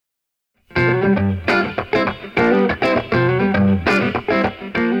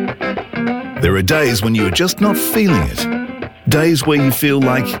are days when you are just not feeling it. Days where you feel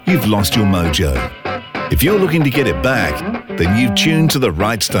like you've lost your mojo. If you're looking to get it back, then you've tuned to the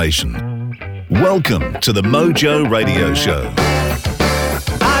right station. Welcome to the Mojo Radio Show.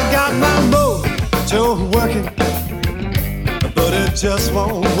 I got my mojo working, but it just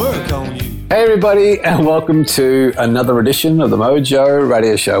won't work on you. Hey everybody, and welcome to another edition of the Mojo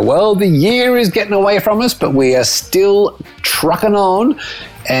Radio Show. Well, the year is getting away from us, but we are still trucking on.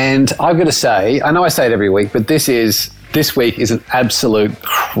 And I've got to say, I know I say it every week, but this week is an absolute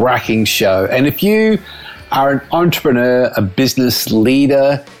cracking show. And if you are an entrepreneur, a business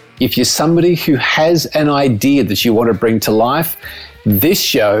leader, if you're somebody who has an idea that you want to bring to life, this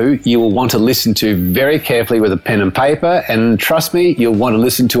show you will want to listen to very carefully with a pen and paper, and trust me, you'll want to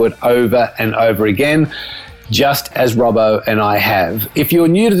listen to it over and over again, just as Robbo and I have. If you're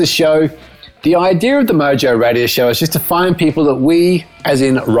new to the show, the idea of the Mojo Radio Show is just to find people that we, as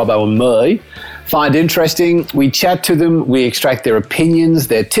in Robbo and me, find interesting. We chat to them, we extract their opinions,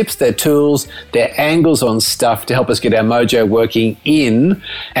 their tips, their tools, their angles on stuff to help us get our mojo working in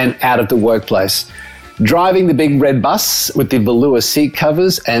and out of the workplace. Driving the big red bus with the velour seat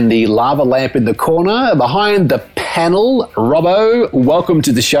covers and the lava lamp in the corner. Behind the panel, Robbo, welcome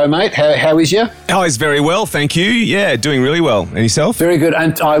to the show, mate. How is you? Oh, he's very well, thank you. Yeah, doing really well. And yourself? Very good.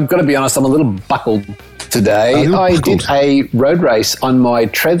 And I've got to be honest, I'm a little buckled today. I did a road race on my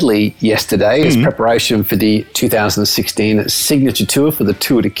Treadley yesterday as preparation for the 2016 signature tour for the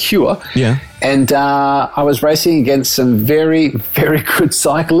Tour de Cure. Yeah. And I was racing against some very, very good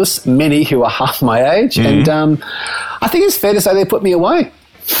cyclists, many who are half my age. And I think it's fair to say they put me away.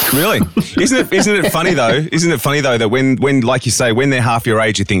 Really? Isn't it funny though? Isn't it funny though that when like you say, when they're half your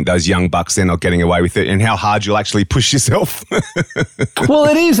age, you think those young bucks, they're not getting away with it, and how hard you'll actually push yourself. Well,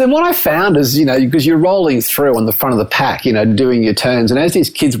 it is. And what I found is, because you're rolling through on the front of the pack, doing your turns. And as these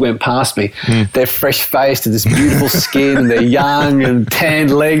kids went past me, they're fresh faced and this beautiful skin, and they're young and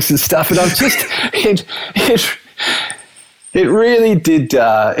tanned legs and stuff. And I'm just, It really did.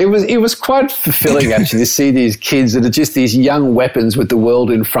 It was quite fulfilling actually to see these kids that are just these young weapons with the world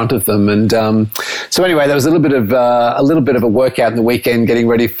in front of them. And so anyway, there was a little bit of a workout in the weekend, getting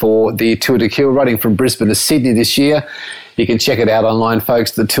ready for the Tour de Cure, riding from Brisbane to Sydney this year. You can check it out online,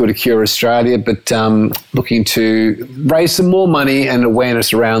 folks, the Tour de Cure Australia. But looking to raise some more money and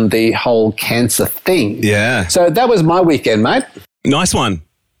awareness around the whole cancer thing. Yeah. So that was my weekend, mate. Nice one.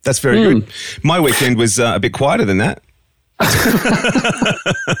 That's very good. My weekend was a bit quieter than that.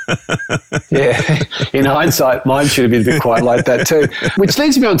 Yeah, in hindsight, mine should have been a bit quiet like that too. Which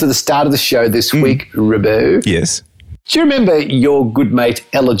leads me on to the start of the show this week, Robbo. Yes. Do you remember your good mate,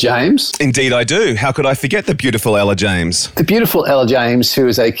 Ella James? Indeed I do. How could I forget the beautiful Ella James? The beautiful Ella James, who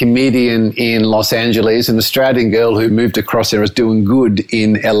is a comedian in Los Angeles, an Australian girl who moved across there, is doing good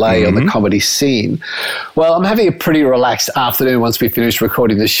in LA on the comedy scene. Well, I'm having a pretty relaxed afternoon once we finish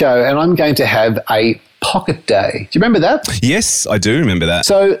recording the show, and I'm going to have a pocket day. Do you remember that? Yes, I do remember that.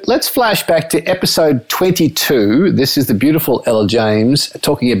 So let's flash back to episode 22. This is the beautiful Ella James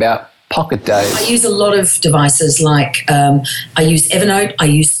talking about pocket days. I use a lot of devices like I use Evernote, I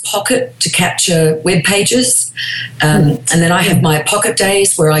use Pocket to capture web pages, and then I have my pocket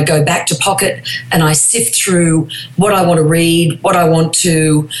days where I go back to Pocket and I sift through what I want to read, what I want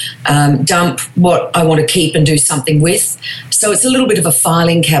to dump, what I want to keep and do something with. So it's a little bit of a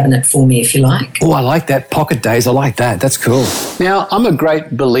filing cabinet for me, if you like. Oh, I like that. Pocket days. I like that. That's cool. Now, I'm a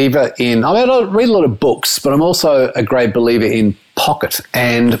great believer in, I read a lot of books, but I'm also a great believer in Pocket.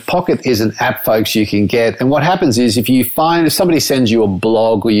 And Pocket is an app, folks, you can get. And what happens is if somebody sends you a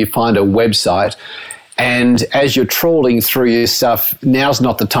blog or you find a website, and as you're trawling through your stuff, now's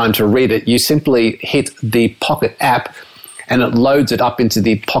not the time to read it. You simply hit the Pocket app and it loads it up into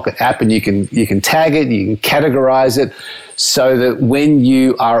the Pocket app, and you can tag it, you can categorize it, so that when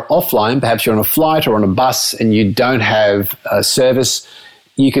you are offline, perhaps you're on a flight or on a bus and you don't have a service,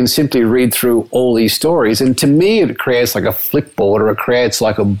 you can simply read through all these stories. And to me, it creates like a flipboard, or it creates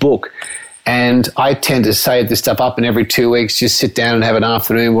like a book. And I tend to save this stuff up, and every 2 weeks just sit down and have an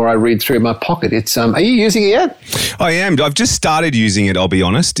afternoon where I read through my Pocket. It's are you using it yet? I am. I've just started using it, I'll be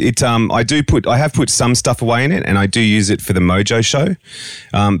honest. I have put some stuff away in it, and I do use it for the Mojo show.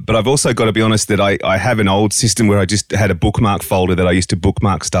 But I've also got to be honest that I have an old system where I just had a bookmark folder that I used to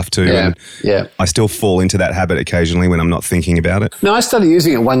bookmark stuff to. Yeah. I still fall into that habit occasionally when I'm not thinking about it. No, I started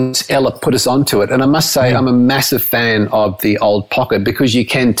using it once Ella put us onto it, and I must say I'm a massive fan of the old Pocket because you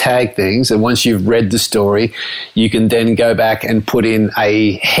can tag things. And once you've read the story, you can then go back and put in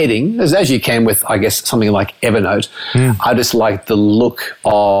a heading, as you can with, I guess, something like Evernote. I just like the look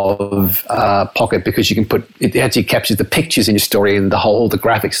of Pocket because you can it actually captures the pictures in your story and all the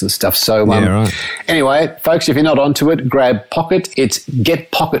graphics and stuff. So anyway, folks, if you're not onto it, grab Pocket. It's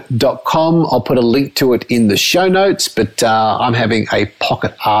getpocket.com. I'll put a link to it in the show notes, but I'm having a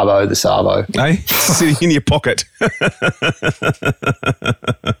Pocket Arvo this Arvo. Hey, sitting in your pocket.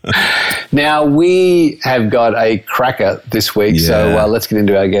 Now, we have got a cracker this week, so let's get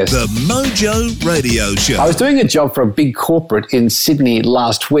into our guest. The Mojo Radio Show. I was doing a job for a big corporate in Sydney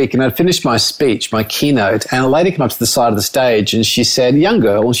last week, and I'd finished my speech, my keynote, and a lady came up to the side of the stage, and she said, young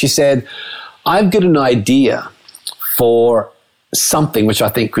girl, and she said, I've got an idea for something which I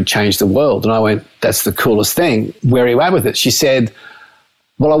think could change the world. And I went, that's the coolest thing. Where are you at with it? She said,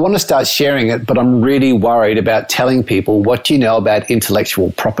 well, I want to start sharing it, but I'm really worried about telling people what do you know about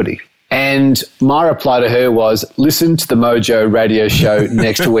intellectual property. And my reply to her was, listen to the Mojo Radio Show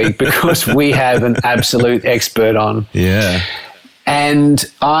next week because we have an absolute expert on. Yeah. And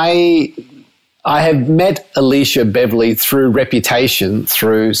I have met Alicia Beverley through reputation,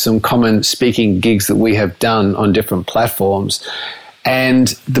 through some common speaking gigs that we have done on different platforms. And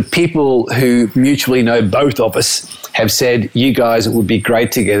the people who mutually know both of us have said, you guys would be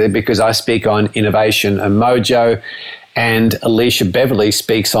great together because I speak on innovation and Mojo, and Alicia Beverley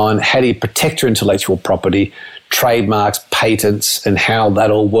speaks on how do you protect your intellectual property, trademarks, patents, and how that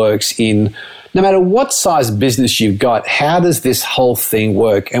all works in no matter what size business you've got, how does this whole thing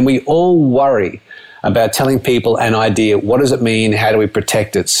work? And we all worry about telling people an idea. What does it mean? How do we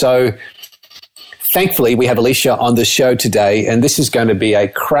protect it? So thankfully, we have Alicia on the show today, and this is going to be a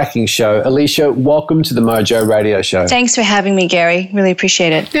cracking show. Alicia, welcome to the Mojo Radio Show. Thanks for having me, Gary. Really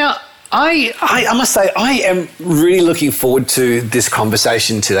appreciate it. Now, I must say, I am really looking forward to this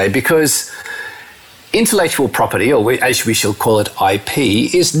conversation today because intellectual property, or as we shall call it, IP,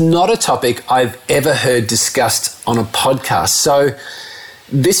 is not a topic I've ever heard discussed on a podcast. So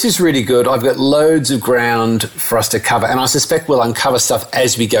this is really good. I've got loads of ground for us to cover, and I suspect we'll uncover stuff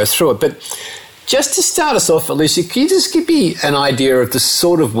as we go through it. But just to start us off, Alicia, can you just give me an idea of the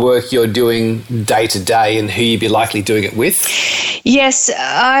sort of work you're doing day to day and who you'd be likely doing it with? Yes,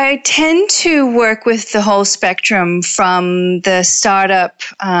 I tend to work with the whole spectrum from the startup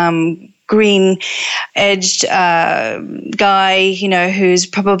green-edged guy, who's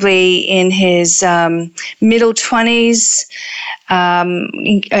probably in his middle 20s,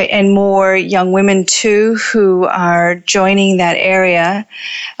 and more young women too who are joining that area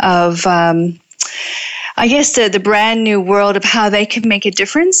of I guess the brand new world of how they can make a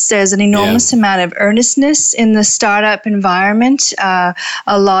difference. There's an enormous amount of earnestness in the startup environment. A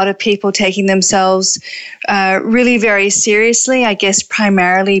lot of people taking themselves really very seriously, I guess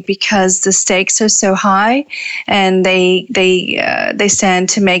primarily because the stakes are so high and they stand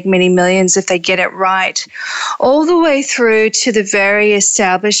to make many millions if they get it right. All the way through to the very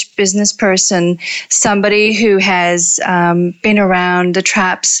established business person, somebody who has been around the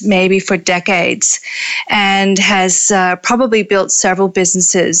traps maybe for decades and has probably built several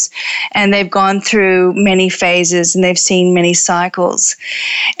businesses, and they've gone through many phases and they've seen many cycles.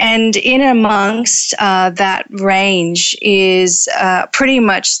 And in amongst that range is pretty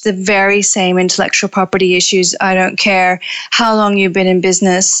much the very same intellectual property issues. I don't care how long you've been in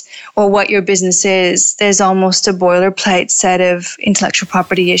business or what your business is, there's almost a boilerplate set of intellectual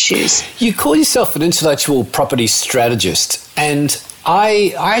property issues. You call yourself an intellectual property strategist, and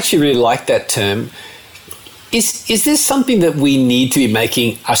I actually really like that term. Is this something that we need to be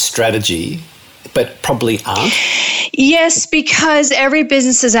making a strategy, but probably aren't? Yes, because every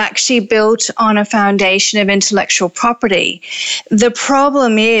business is actually built on a foundation of intellectual property. The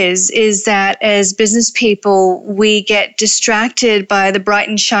problem is that as business people, we get distracted by the bright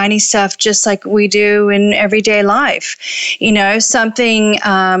and shiny stuff just like we do in everyday life. Something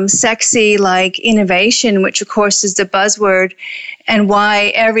sexy like innovation, which of course is the buzzword, and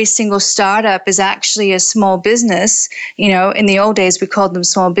why every single startup is actually a small business. In the old days, we called them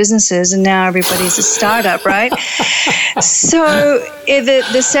small businesses, and now everybody's a startup, right? So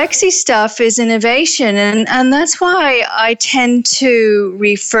the sexy stuff is innovation, and that's why I tend to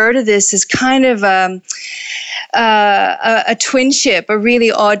refer to this as kind of a twinship, a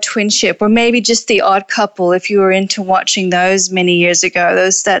really odd twinship, or maybe just The Odd Couple, if you were into watching those many years ago,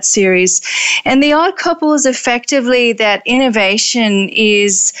 that series. And The Odd Couple is effectively that innovation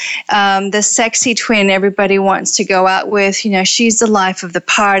is the sexy twin everybody wants to go out with. She's the life of the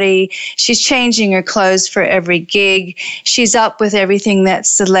party. She's changed changing her clothes for every gig. She's up with everything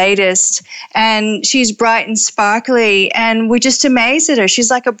that's the latest, and she's bright and sparkly, and we're just amazed at her. She's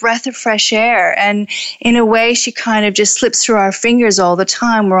like a breath of fresh air, and in a way, she kind of just slips through our fingers all the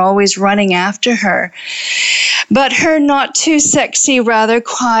time. We're always running after her. But her not too sexy, rather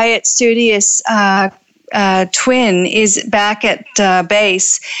quiet, studious twin is back at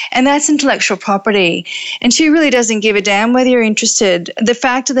base, and that's intellectual property. And she really doesn't give a damn whether you're interested. The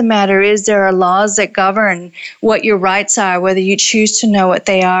fact of the matter is there are laws that govern what your rights are, whether you choose to know what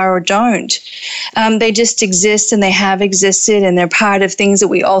they are or don't. They just exist, and they have existed, and they're part of things that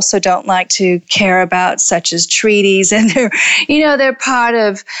we also don't like to care about, such as treaties, and they're part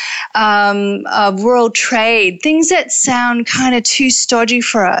of world trade, things that sound kind of too stodgy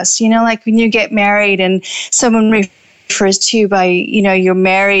for us. Like when you get married and someone refers to you by, you're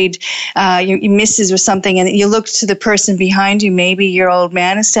married, your missus or something, and you look to the person behind you, maybe your old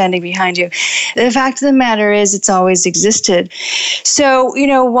man is standing behind you. The fact of the matter is it's always existed. So,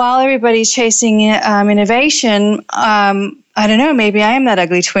 while everybody's chasing innovation, I don't know, maybe I am that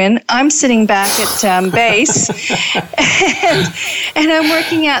ugly twin. I'm sitting back at base and I'm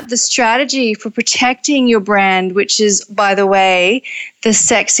working out the strategy for protecting your brand, which is, by the way, the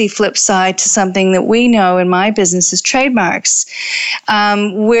sexy flip side to something that we know in my business is trademarks.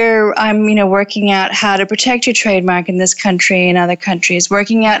 Where I'm, working out how to protect your trademark in this country and other countries,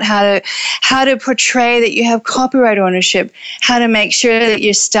 working out how to portray that you have copyright ownership, how to make sure that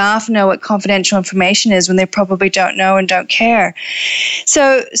your staff know what confidential information is when they probably don't know and don't care.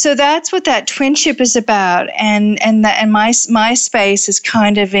 So that's what that twinship is about, and my space is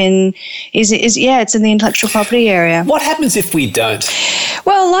kind of it's in the intellectual property area. What happens if we don't?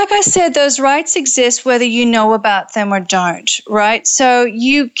 Well, like I said, those rights exist whether you know about them or don't, right? So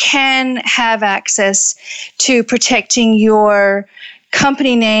you can have access to protecting your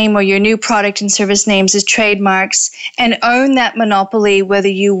company name or your new product and service names as trademarks and own that monopoly whether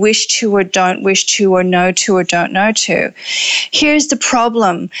you wish to or don't wish to or know to or don't know to. Here's the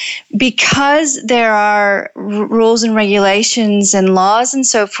problem. Because there are rules and regulations and laws and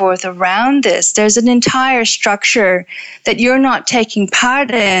so forth around this, there's an entire structure that you're not taking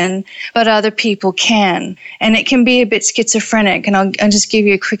part in, but other people can. And it can be a bit schizophrenic, and I'll just give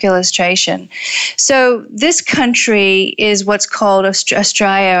you a quick illustration. So this country is what's called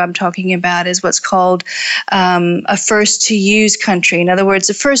Australia, I'm talking about, is what's called a first to use country. In other words,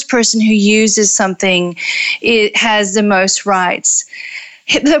 the first person who uses something, it has the most rights.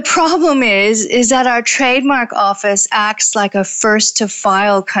 The problem is that our trademark office acts like a first to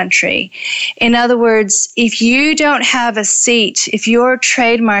file country. In other words, if you don't have a seat, if your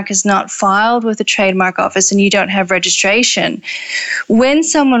trademark is not filed with the trademark office and you don't have registration, when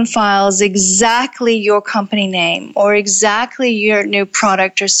someone files exactly your company name or exactly your new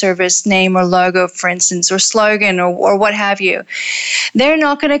product or service name or logo, for instance, or slogan or what have you, they're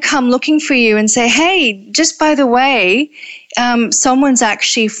not going to come looking for you and say, hey, just by the way, someone's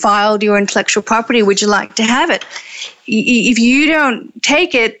actually filed your intellectual property. Would you like to have it? If you don't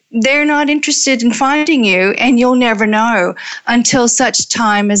take it, they're not interested in finding you, and you'll never know until such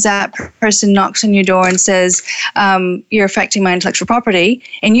time as that person knocks on your door and says, you're affecting my intellectual property,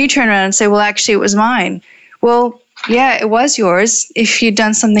 and you turn around and say, well, actually, it was mine. Well, yeah, it was yours if you'd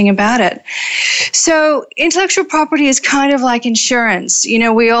done something about it. So intellectual property is kind of like insurance.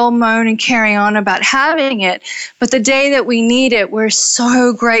 We all moan and carry on about having it, but the day that we need it, we're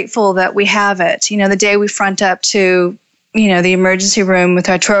so grateful that we have it. The day we front up to the emergency room with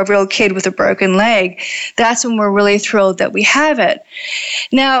our 12-year-old kid with a broken leg, that's when we're really thrilled that we have it.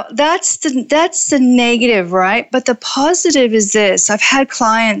 Now, that's the negative, right? But the positive is this. I've had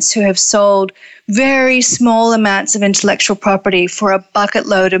clients who have sold very small amounts of intellectual property for a bucket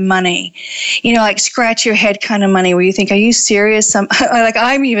load of money, like scratch your head kind of money where you think, are you serious?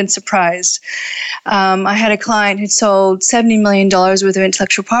 I'm even surprised. I had a client who'd sold $70 million worth of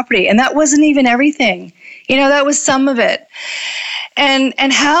intellectual property, and that wasn't even everything. That was some of it.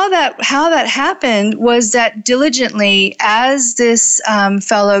 And how that happened was that diligently, as this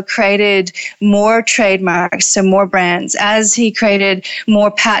fellow created more trademarks, so more brands, as he created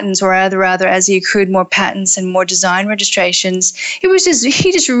more patents, or rather as he accrued more patents and more design registrations, he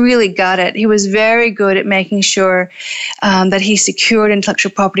just really got it. He was very good at making sure that he secured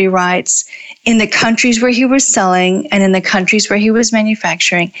intellectual property rights in the countries where he was selling and in the countries where he was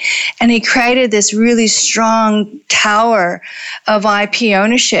manufacturing. And he created this really strong tower of IP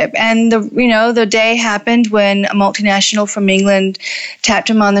ownership. And the day happened when a multinational from England tapped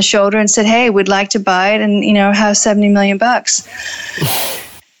him on the shoulder and said, hey, we'd like to buy it and, have $70 million.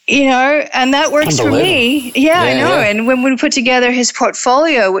 And that works for me. Yeah, I know. Yeah. And when we put together his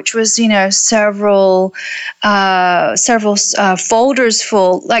portfolio, which was, several folders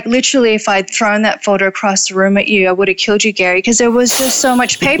full, like literally if I'd thrown that folder across the room at you, I would have killed you, Gary, because there was just so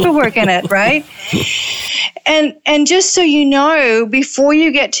much paperwork in it, right? And just so you know, before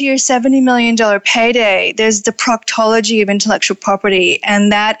you get to your $70 million payday, there's the proctology of intellectual property,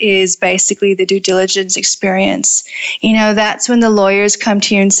 and that is basically the due diligence experience. That's when the lawyers come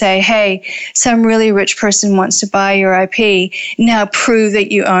to you and say, hey, some really rich person wants to buy your IP. Now prove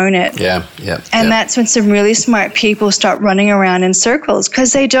that you own it. Yeah. And that's when some really smart people start running around in circles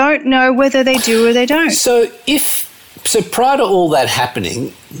because they don't know whether they do or they don't. So prior to all that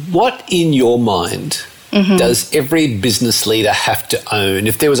happening, what in your mind does every business leader have to own?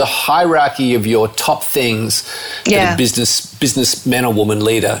 If there was a hierarchy of your top things that a businessman or woman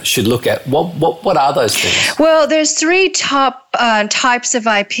leader should look at, what are those things? Well, there's 3 top types of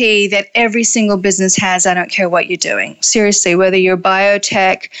IP that every single business has. I don't care what you're doing. Seriously, whether you're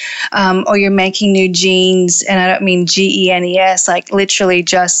biotech or you're making new jeans, and I don't mean GENES, like literally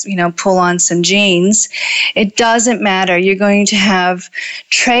just, pull on some jeans. It doesn't matter. You're going to have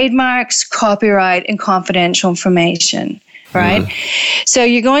trademarks, copyright, and confidential information. Right? So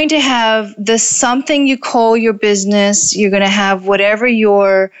you're going to have something you call your business. You're going to have whatever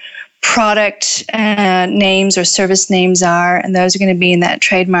your product names or service names are, and those are going to be in that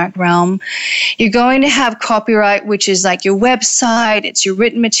trademark realm. You're going to have copyright, which is like your website, it's your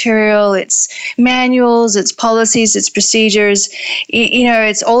written material, it's manuals, it's policies, it's procedures,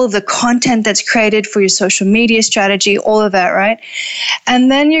 it's all of the content that's created for your social media strategy, all of that, right? And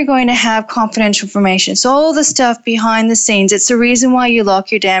then you're going to have confidential information. So all the stuff behind the scenes, it's the reason why you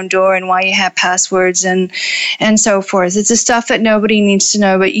lock your damn door and why you have passwords and so forth. It's the stuff that nobody needs to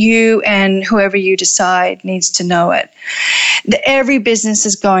know, but you and whoever you decide needs to know it. Every business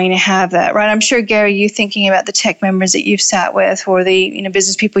is going to have that, right? I'm sure, Gary, you thinking about the tech members that you've sat with or the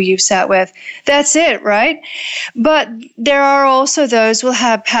business people you've sat with. That's it, right? But there are also those who will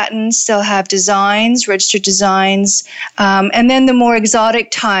have patents, they'll have designs, registered designs, and then the more exotic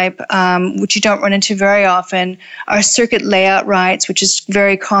type, which you don't run into very often, are circuit layout rights, which is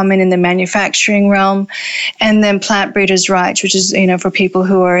very common in the manufacturing realm, and then plant breeders' rights, which is for people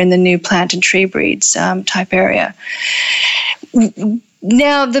who are in the new plant and tree breeds type area.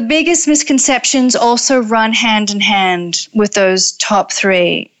 Now, the biggest misconceptions also run hand in hand with those top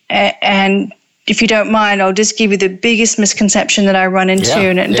 3. And if you don't mind, I'll just give you the biggest misconception that I run into,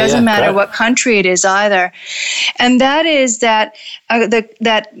 and it doesn't matter what country it is either. And that is that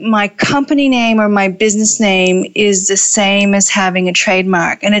that my company name or my business name is the same as having a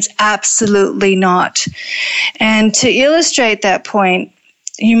trademark, and it's absolutely not. And to illustrate that point,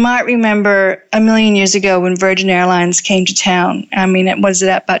 you might remember a million years ago when Virgin Airlines came to town. I mean,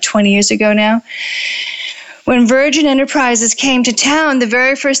 about 20 years ago now? When Virgin Enterprises came to town, the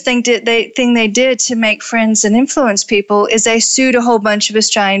very first thing they did to make friends and influence people is they sued a whole bunch of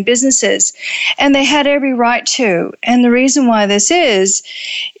Australian businesses. And they had every right to. And the reason why this is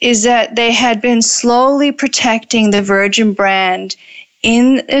that they had been slowly protecting the Virgin brand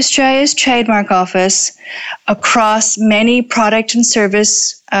in Australia's trademark office across many product and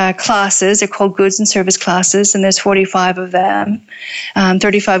service classes. They're called goods and service classes, and there's 45 of them,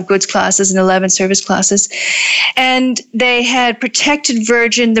 35 goods classes and 11 service classes. And they had protected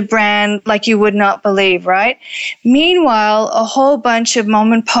Virgin, the brand, like you would not believe, right? Meanwhile, a whole bunch of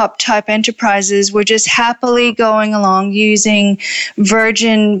mom and pop type enterprises were just happily going along using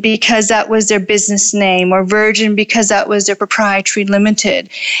Virgin because that was their business name, or Virgin because that was their proprietary limited.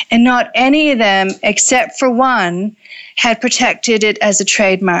 And not any of them, except for one, had protected it as a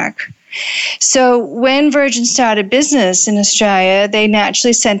trademark. So when Virgin started business in Australia, they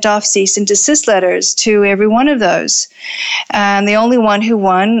naturally sent off cease and desist letters to every one of those. And the only one who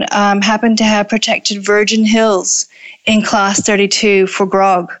won happened to have protected Virgin Hills in Class 32 for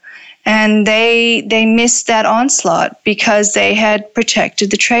grog. And they missed that onslaught because they had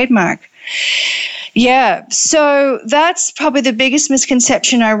protected the trademark. Yeah, so that's probably the biggest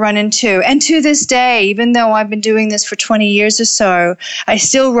misconception I run into. And to this day, even though I've been doing this for 20 years or so, I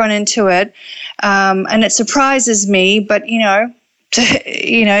still run into it. And it surprises me, but,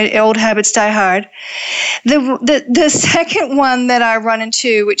 old habits die hard. The second one that I run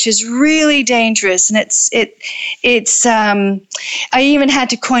into, which is really dangerous, and it's I even had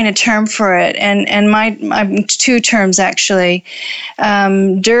to coin a term for it, and my 2 terms actually,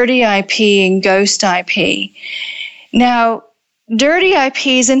 dirty IP and ghost IP. Now, dirty IP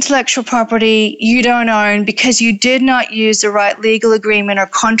is intellectual property you don't own because you did not use the right legal agreement or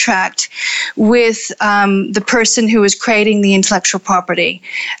contract with the person who was creating the intellectual property,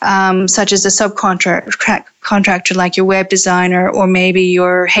 such as a subcontractor like your web designer or maybe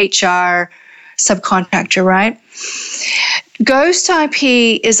your HR subcontractor, right? Ghost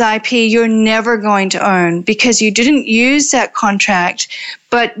IP is IP you're never going to own because you didn't use that contract,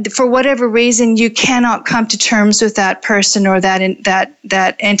 but for whatever reason you cannot come to terms with that person or that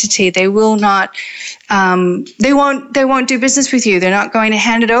entity. They will not. They won't do business with you. They're not going to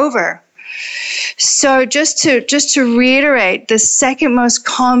hand it over. So just to reiterate, the second most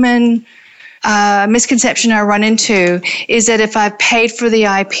common misconception I run into is that if I've paid for the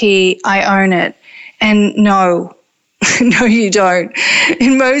IP, I own it. And no, no, you don't.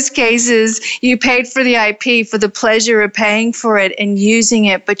 In most cases, you paid for the IP for the pleasure of paying for it and using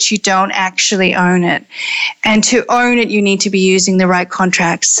it, but you don't actually own it. And to own it, you need to be using the right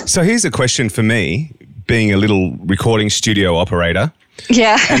contracts. So here's a question for me, being a little recording studio operator.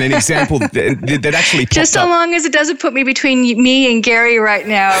 Yeah. And an example that actually popped just so long as it doesn't put me between me and Gary right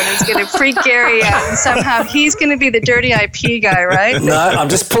now, and it's going to freak Gary out, and somehow he's going to be the dirty IP guy, right? No, I'm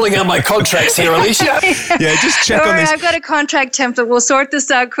just pulling out my contracts here, Alicia. Yeah, just check on this. I've got a contract template. We'll sort this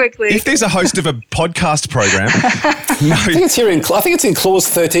out quickly. If there's a host of a podcast program, no. I think it's in clause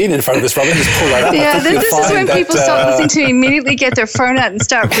 13 in front of this, Robin. Just pull that up. Yeah, this is when people stop listening to me, immediately get their phone out and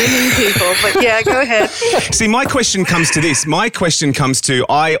start ringing people. But yeah, go ahead. See, my question comes to this. My question comes to,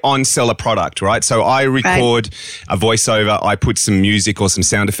 I on-sell a product, right? So I record a voiceover, I put some music or some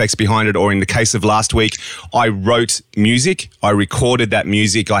sound effects behind it, or in the case of last week, I wrote music, I recorded that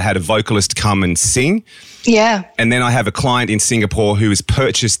music, I had a vocalist come and sing. Yeah. And then I have a client in Singapore who has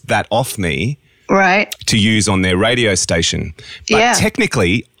purchased that off me. Right. To use on their radio station. But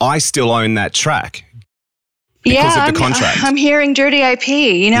technically, I still own that track. Because of the contract. I'm hearing dirty IP.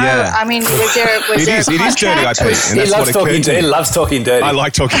 You know, I mean, was there a contract? It is dirty IP. He loves talking dirty. I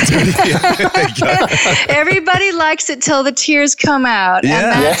like talking dirty. There you go. Everybody likes it till the tears come out.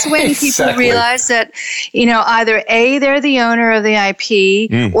 Yeah. And that's when people realize that, you know, either A, they're the owner of the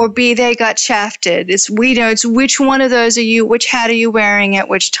IP, or B, they got shafted. It's which one of those are you, which hat are you wearing at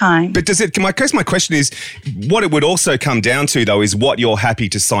which time? But my question is, what it would also come down to, though, is what you're happy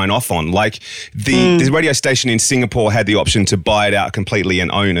to sign off on. Like the radio station in Singapore had the option to buy it out completely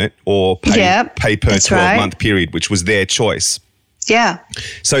and own it, or pay per 12-month period, which was their choice. Yeah.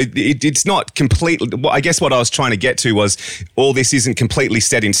 So it's not completely, I guess what I was trying to get to was all this isn't completely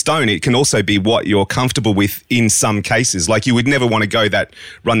set in stone. It can also be what you're comfortable with in some cases. Like you would never want to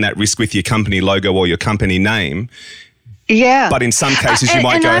run that risk with your company logo or your company name. Yeah. But in some cases you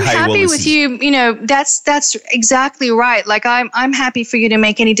might go, I'm happy with you. You know, that's exactly right. Like I'm happy for you to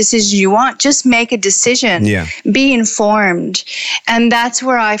make any decision you want. Just make a decision. Yeah. Be informed. And that's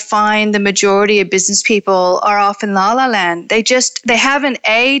where I find the majority of business people are off in la la land. They haven't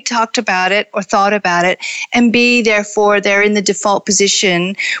A, talked about it or thought about it, and B, therefore they're in the default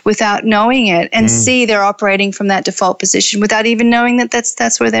position without knowing it, and C, they're operating from that default position without even knowing that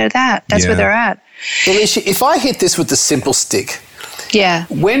that's where they're at. That's where they're at. Alicia, if I hit this with the simple stick,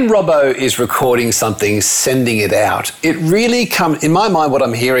 when Robbo is recording something, sending it out, it really comes, in my mind, what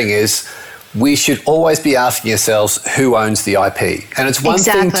I'm hearing is we should always be asking ourselves who owns the IP. And it's one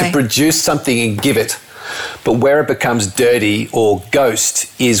thing to produce something and give it, but where it becomes dirty or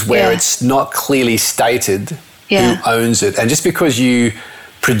ghost is where it's not clearly stated who owns it. And just because you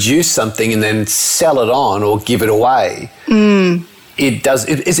produce something and then sell it on or give it away,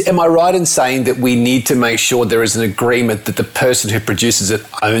 am I right in saying that we need to make sure there is an agreement that the person who produces it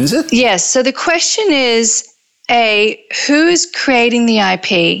owns it? Yes. So the question is, A, who is creating the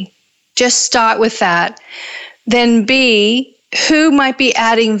IP? Just start with that. Then B, who might be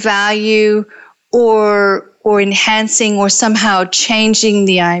adding value or enhancing or somehow changing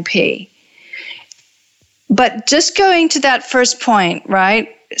the IP? But just going to that first point,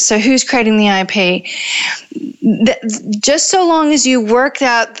 right? So who's creating the IP? Just so long as you work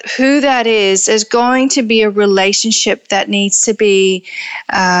out who that is, there's going to be a relationship that needs to be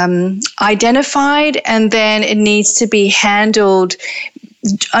identified, and then it needs to be handled,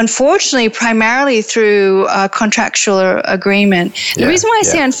 unfortunately, primarily through a contractual agreement. The reason why I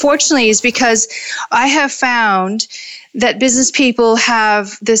say unfortunately is because I have found that business people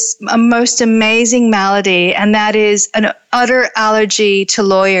have this most amazing malady, and that is an utter allergy to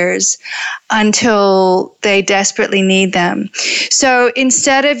lawyers until they desperately need them. So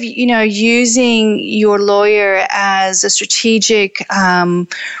instead of, using your lawyer as a strategic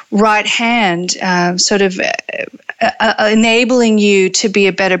right hand, sort of enabling you to be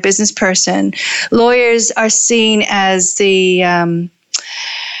a better business person, lawyers are seen as the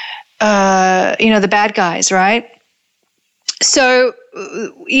bad guys, right? So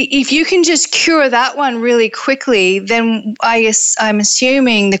if you can just cure that one really quickly, then I'm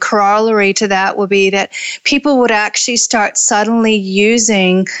assuming the corollary to that will be that people would actually start suddenly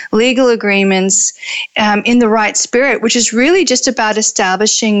using legal agreements in the right spirit, which is really just about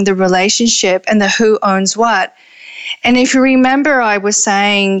establishing the relationship and the who owns what. And if you remember, I was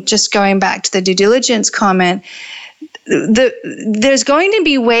saying, just going back to the due diligence comment, there's going to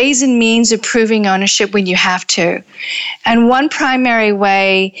be ways and means of proving ownership when you have to. And one primary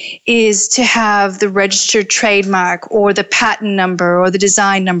way is to have the registered trademark or the patent number or the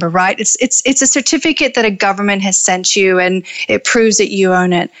design number, right? It's a certificate that a government has sent you and it proves that you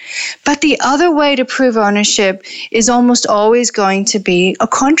own it. But the other way to prove ownership is almost always going to be a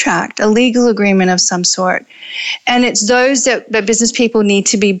contract, a legal agreement of some sort. And it's those that business people need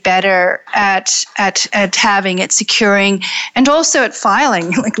to be better at having, at securing, and also at filing,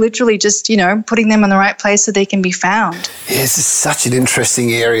 like literally just, putting them in the right place so they can be found. Yeah, this is such an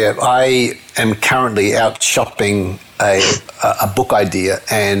interesting area. I am currently out shopping a book idea,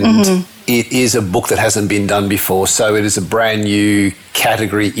 and it is a book that hasn't been done before. So it is a brand new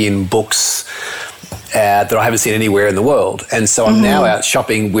category in books that I haven't seen anywhere in the world. And so I'm now out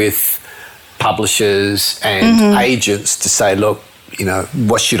shopping with publishers and agents to say, look,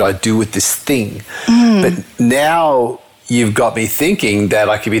 what should I do with this thing? But now you've got me thinking that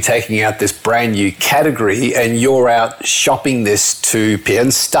I could be taking out this brand new category, and you're out shopping this to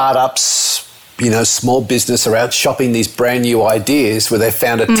startups, small business are out shopping these brand new ideas where they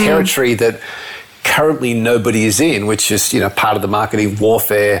found a territory that currently nobody is in, which is, part of the marketing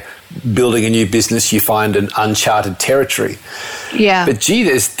warfare. Building a new business, you find an uncharted territory. Yeah. But gee,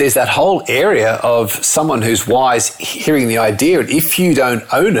 there's that whole area of someone who's wise hearing the idea. And if you don't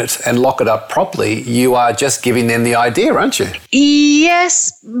own it and lock it up properly, you are just giving them the idea, aren't you?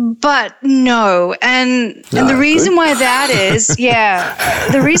 Yes, but no. And the reason why that is,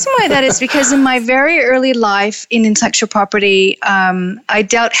 the reason why that is because in my very early life in intellectual property, I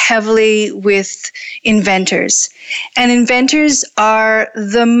dealt heavily with inventors. And inventors are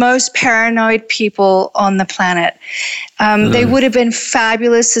the most paranoid people on the planet. They would have been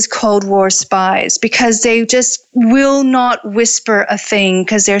fabulous as Cold War spies because they just will not whisper a thing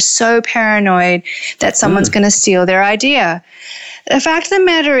because they're so paranoid that someone's going to steal their idea. The fact of the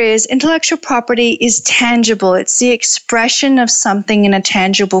matter is, intellectual property is tangible. It's the expression of something in a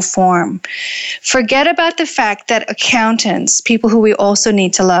tangible form. Forget about the fact that accountants, people who we also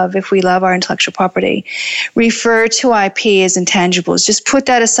need to love if we love our intellectual property, refer to IP as intangibles. Just put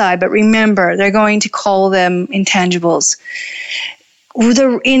that aside, but remember, they're going to call them intangibles.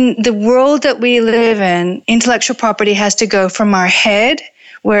 In the world that we live in, intellectual property has to go from our head,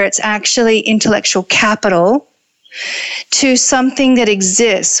 where it's actually intellectual capital, to something that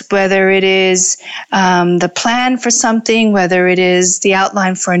exists, whether it is the plan for something, whether it is the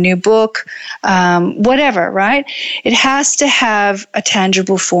outline for a new book, whatever, right? It has to have a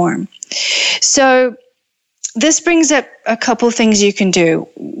tangible form. So this brings up a couple things you can do.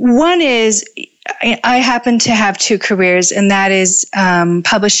 One is, I happen to have two careers, and that is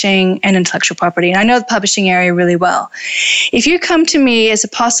publishing and intellectual property. And I know the publishing area really well. If you come to me as a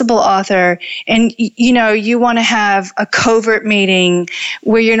possible author and, you want to have a covert meeting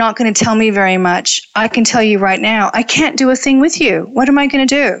where you're not going to tell me very much, I can tell you right now, I can't do a thing with you. What am I going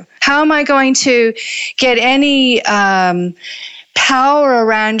to do? How am I going to get any power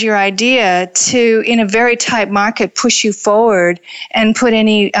around your idea to, in a very tight market, push you forward and put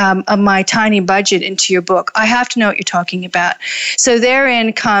any of my tiny budget into your book? I have to know what you're talking about. So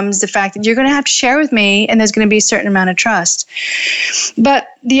therein comes the fact that you're going to have to share with me, and there's going to be a certain amount of trust. But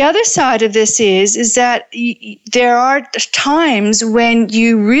the other side of this is that there are times when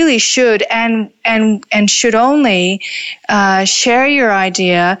you really should and should only share your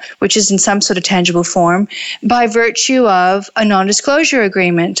idea, which is in some sort of tangible form, by virtue of a non-disclosure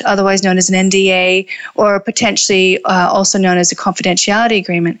agreement, otherwise known as an NDA, or potentially also known as a confidentiality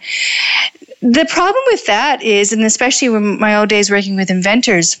agreement. The problem with that is, and especially in my old days working with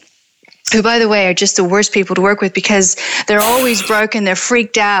inventors, who, by the way, are just the worst people to work with because they're always broken, they're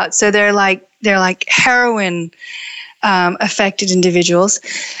freaked out, so they're like heroin affected individuals.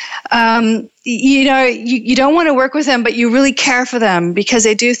 you don't want to work with them, but you really care for them because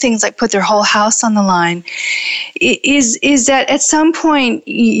they do things like put their whole house on the line, is that at some point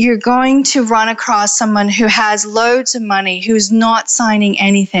you're going to run across someone who has loads of money who's not signing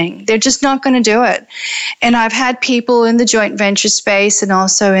anything. They're just not going to do it. And I've had people in the joint venture space and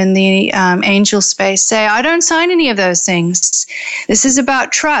also in the angel space say, I don't sign any of those things. This is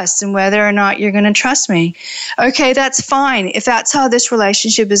about trust and whether or not you're going to trust me. Okay, that's fine. If that's how this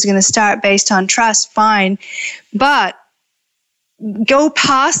relationship is going to start based on trust, fine. But go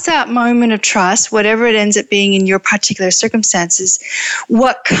past that moment of trust, whatever it ends up being in your particular circumstances.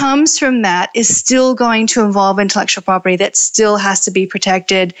 What comes from that is still going to involve intellectual property that still has to be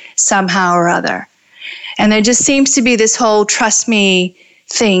protected somehow or other. And there just seems to be this whole trust me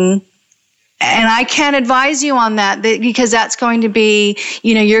thing. And I can't advise you on that because that's going to be,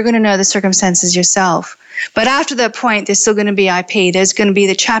 you're going to know the circumstances yourself. But after that point, there's still going to be IP. There's going to be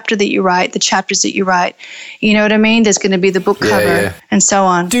the chapter that you write, the chapters that you write. You know what I mean? There's going to be the book cover and so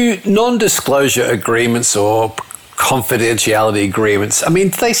on. Do non-disclosure agreements or confidentiality agreements, do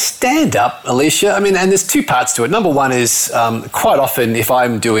they stand up, Alicia? And there's two parts to it. Number one is quite often if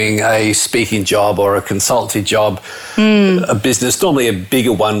I'm doing a speaking job or a consultancy job, a business, normally a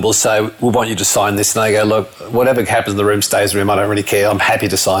bigger one will say, we want you to sign this. And I go, look, whatever happens in the room stays in the room. I don't really care. I'm happy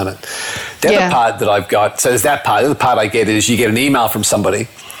to sign it. The other part that I've got, so there's that part. The other part I get is you get an email from somebody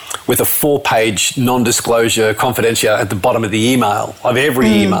with a 4-page non-disclosure confidential at the bottom of the email, of every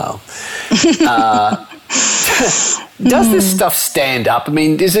email. Does this stuff stand up?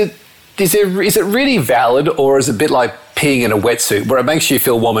 Is it really valid, or is it a bit like peeing in a wetsuit where it makes you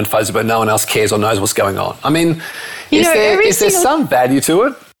feel warm and fuzzy but no one else cares or knows what's going on? Is there some value to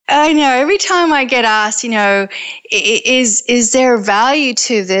it? I know. Every time I get asked, is there value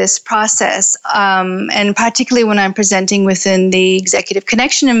to this process? And particularly when I'm presenting within the executive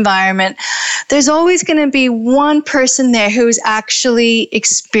connection environment, there's always going to be one person there who's actually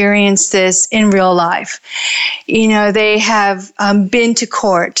experienced this in real life. They have been to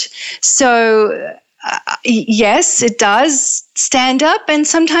court. So yes, it does stand up, and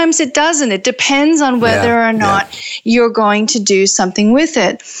sometimes it doesn't. It depends on whether or not you're going to do something with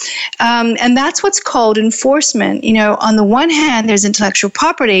it. And that's what's called enforcement. On the one hand, there's intellectual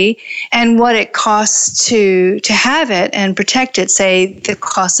property and what it costs to have it and protect it, say the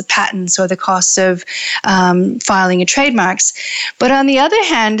cost of patents or the cost of filing your trademarks. But on the other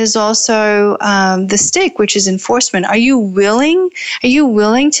hand is also the stick, which is enforcement. Are you willing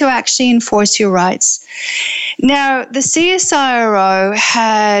to actually enforce your rights? Now, the CSIRO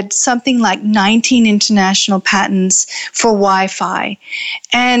had something like 19 international patents for Wi-Fi,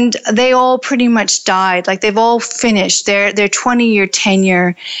 and they all pretty much died. Like, they've all finished. Their 20-year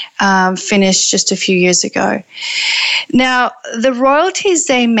tenure finished just a few years ago. Now, the royalties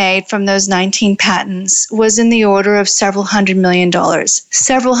they made from those 19 patents was in the order of several $100 million,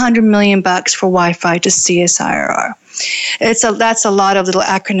 several $100 million bucks for Wi-Fi to CSIRO. That's a lot of little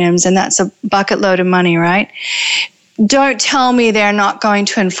acronyms, and that's a bucket load of money, right? Don't tell me they're not going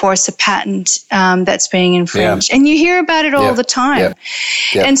to enforce a patent that's being infringed. Yeah. And you hear about it all the time. Yeah.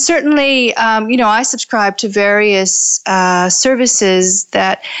 Yeah. And certainly, I subscribe to various services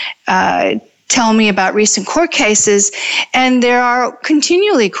that tell me about recent court cases, and there are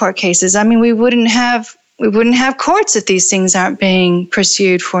continually court cases. We wouldn't have courts if these things aren't being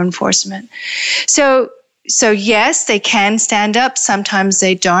pursued for enforcement. So yes, they can stand up. Sometimes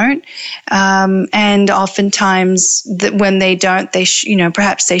they don't, and oftentimes when they don't,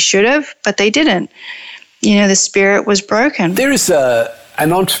 perhaps they should have, but they didn't. The spirit was broken. There is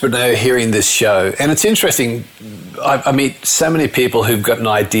an entrepreneur hearing this show, and it's interesting. I meet so many people who've got an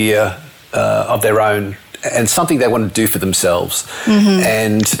idea of their own and something they want to do for themselves. Mm-hmm.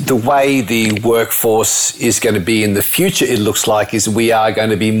 And the way the workforce is going to be in the future, it looks like, is we are going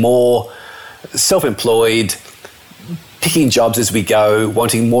to be more self-employed, picking jobs as we go,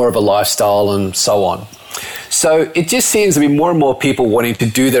 wanting more of a lifestyle and so on. So it just seems to be more and more people wanting to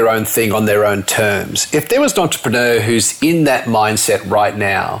do their own thing on their own terms. If there was an entrepreneur who's in that mindset right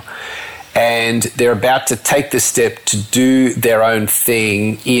now and they're about to take the step to do their own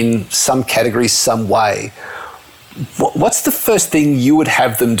thing in some category, some way, what's the first thing you would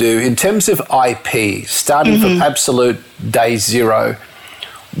have them do in terms of IP, starting from absolute day zero?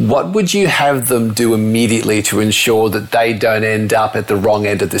 What would you have them do immediately to ensure that they don't end up at the wrong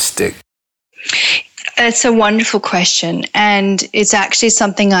end of the stick? It's a wonderful question. And it's actually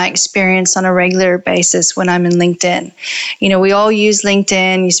something I experience on a regular basis when I'm in LinkedIn. You know, we all use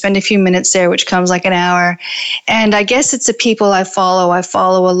LinkedIn. You spend a few minutes there, which comes like an hour. And I guess it's the people I follow. I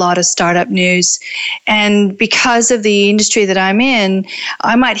follow a lot of startup news. And because of the industry that I'm in,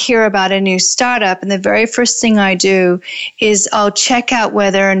 I might hear about a new startup. And the very first thing I do is I'll check out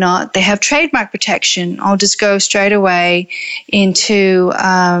whether or not they have trademark protection. I'll just go straight away into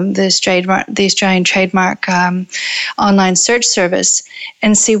the Australian trademark online search service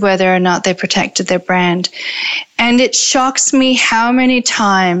and see whether or not they protected their brand. And it shocks me how many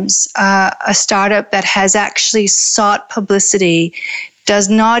times a startup that has actually sought publicity does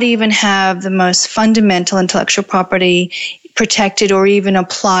not even have the most fundamental intellectual property protected or even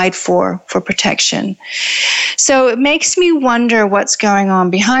applied for protection. So it makes me wonder what's going on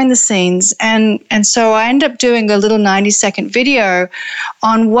behind the scenes. And so I end up doing a little 90-second video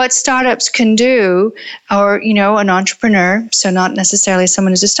on what startups can do, or, you know, an entrepreneur, so not necessarily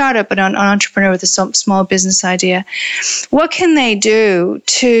someone who's a startup, but an entrepreneur with a small business idea. What can they do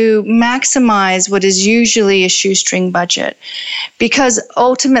to maximize what is usually a shoestring budget? Because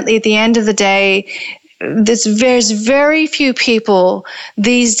ultimately, at the end of the day, there's very few people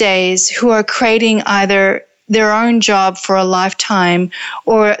these days who are creating either their own job for a lifetime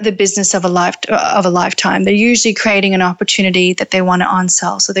or the business of a lifetime. They're usually creating an opportunity that they want to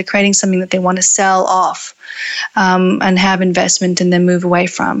on-sell. So they're creating something that they want to sell off and have investment and then move away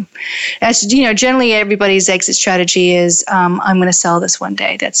from. As you know, generally everybody's exit strategy is, I'm going to sell this one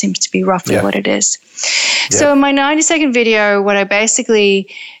day. That seems to be roughly what it is. Yeah. So in my 90-second video, what I basically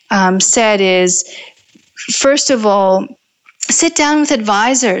said is, first of all, sit down with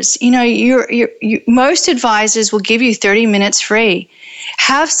advisors. You know, most advisors will give you 30 minutes free.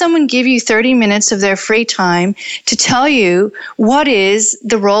 Have someone give you 30 minutes of their free time to tell you what is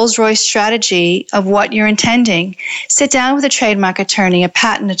the Rolls-Royce strategy of what you're intending. Sit down with a trademark attorney, a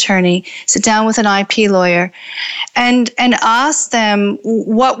patent attorney, sit down with an IP lawyer, and ask them,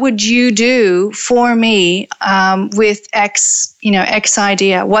 what would you do for me with X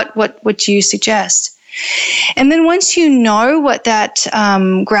idea? What would you suggest? And then once you know what that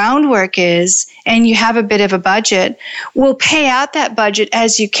groundwork is and you have a bit of a budget, we'll pay out that budget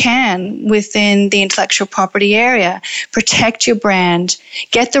as you can within the intellectual property area. Protect your brand.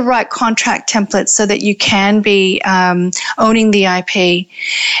 Get the right contract templates so that you can be owning the IP.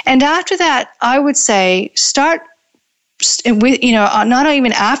 And after that, I would say start with, not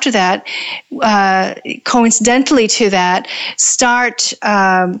even after that, coincidentally to that, start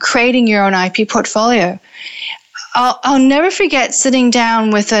creating your own IP portfolio. I'll never forget sitting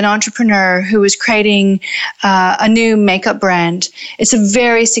down with an entrepreneur who was creating a new makeup brand. It's a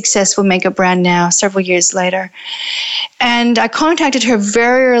very successful makeup brand now, several years later. And I contacted her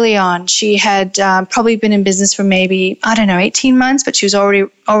very early on. She had probably been in business for maybe, 18 months, but she was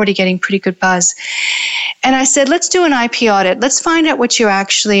already getting pretty good buzz. And I said, let's do an IP audit. Let's find out what you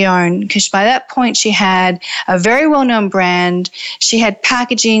actually own. Because by that point, she had a very well-known brand. She had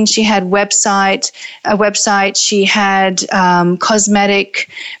packaging. She had a website. She had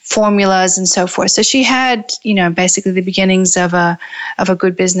cosmetic formulas and so forth. So she had, basically the beginnings of a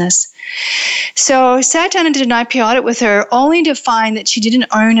good business. So I sat down and did an IP audit with her, only to find that she didn't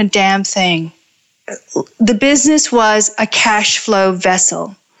own a damn thing. The business was a cash flow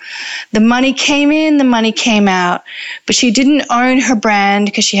vessel. The money came in, the money came out, but she didn't own her brand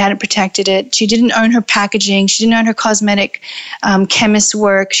because she hadn't protected it. She didn't own her packaging. She didn't own her cosmetic chemist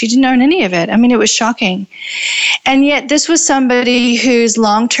work. She didn't own any of it. I mean, it was shocking. And yet this was somebody whose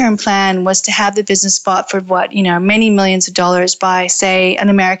long-term plan was to have the business bought for many millions of dollars by, say, an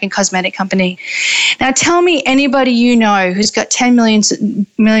American cosmetic company. Now tell me anybody you know who's got $10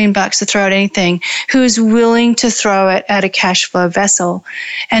 million bucks to throw at anything, who's willing to throw it at a cash flow vessel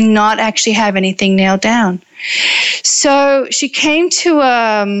and not actually have anything nailed down. So she came to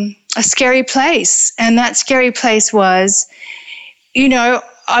a scary place, and that scary place was,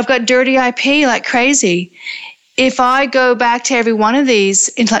 I've got dirty IP like crazy. If I go back to every one of these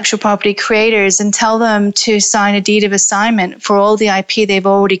intellectual property creators and tell them to sign a deed of assignment for all the IP they've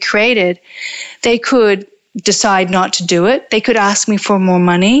already created, they could decide not to do it. They could ask me for more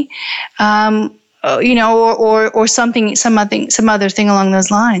money. Or some other thing along those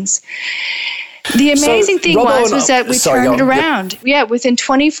lines. The amazing thing was that we turned it around. Yeah, within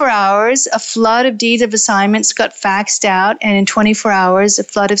 24 hours, a flood of deeds of assignments got faxed out, and in 24 hours, a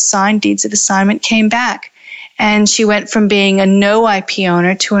flood of signed deeds of assignment came back. And she went from being a no IP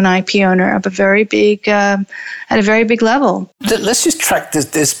owner to an IP owner of a very big, at a very big level. Let's just track.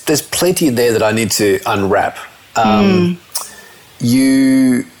 There's plenty there that I need to unwrap.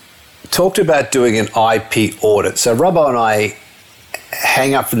 You talked about doing an IP audit. So Robbo and I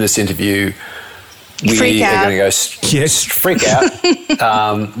hang up from this interview. We are going to go freak out.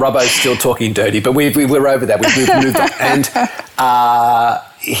 Robbo's still talking dirty, but we're over that. We've moved on. And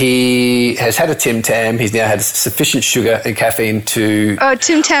he has had a Tim Tam. He's now had sufficient sugar and caffeine to... Oh,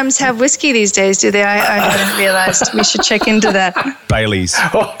 Tim Tams have whiskey these days, do they? I hadn't realised. We should check into that. Baileys.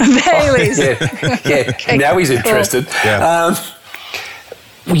 Baileys. Yeah. Okay, now he's interested. Cool. Yeah.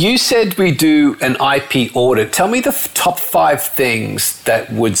 You said we do an IP audit. Tell me the top 5 things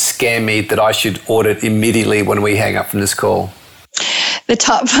that would scare me that I should audit immediately when we hang up from this call. The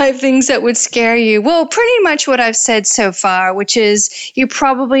top 5 things that would scare you. Well, pretty much what I've said so far, which is you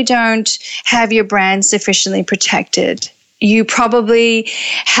probably don't have your brand sufficiently protected. You probably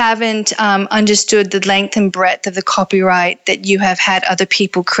haven't understood the length and breadth of the copyright that you have had other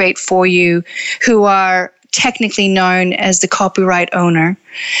people create for you who are technically known as the copyright owner.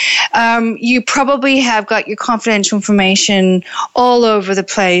 You probably have got your confidential information all over the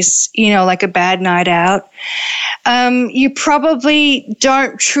place, like a bad night out. You probably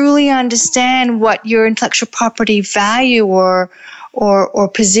don't truly understand what your intellectual property value or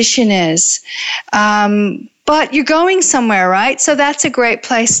position is. But you're going somewhere, right? So that's a great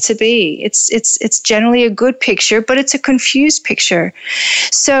place to be. It's generally a good picture, but it's a confused picture.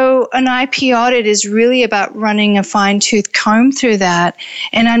 So an IP audit is really about running a fine-tooth comb through that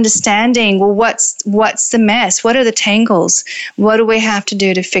and understanding, well, what's the mess? What are the tangles? What do we have to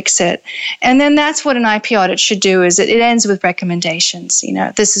do to fix it? And then that's what an IP audit should do, is it ends with recommendations.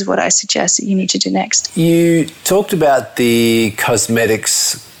 This is what I suggest that you need to do next. You talked about the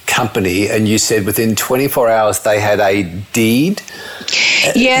cosmetics company, and you said within 24 hours they had a deed.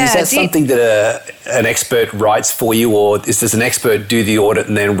 Yeah. Is that something that an expert writes for you, or does an expert do the audit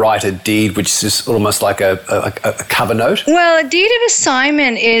and then write a deed, which is almost like a cover note? Well, a deed of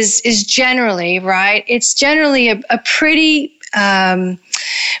assignment is generally, right? It's generally a pretty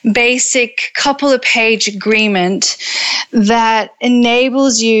basic couple of page agreement that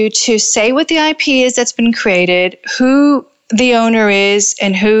enables you to say what the IP is that's been created, who the owner is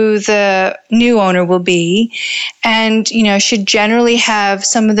and who the new owner will be, and should generally have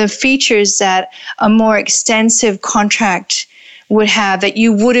some of the features that a more extensive contract would have that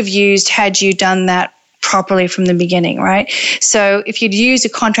you would have used had you done that properly from the beginning, right? So if you'd used a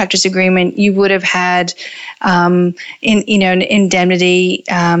contractor's agreement, you would have had an indemnity,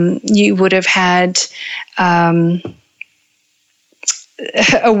 you would have had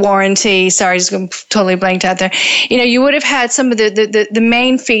a warranty. Sorry, just totally blanked out there. You would have had some of the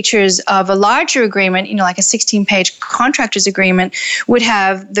main features of a larger agreement, like a 16-page contractor's agreement would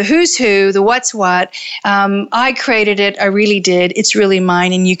have the who's who, the what's what. I created it. I really did. It's really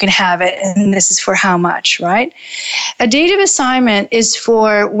mine and you can have it. And this is for how much, right? A deed of assignment is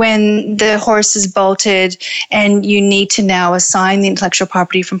for when the horse is bolted and you need to now assign the intellectual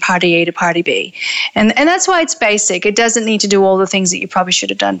property from party A to party B. And that's why it's basic. It doesn't need to do all the things that you probably should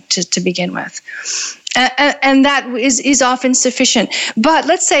have done to begin with. And that is often sufficient. But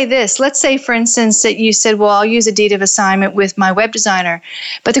let's say, for instance, that you said, well, I'll use a deed of assignment with my web designer.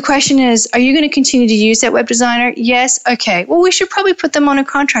 But the question is, are you going to continue to use that web designer? Yes. Okay. Well, we should probably put them on a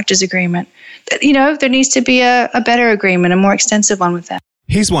contractor's agreement. There needs to be a better agreement, a more extensive one with that.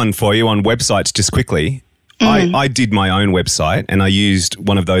 Here's one for you on websites, just quickly. I did my own website and I used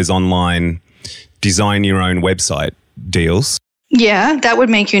one of those online design your own website deals. Yeah, that would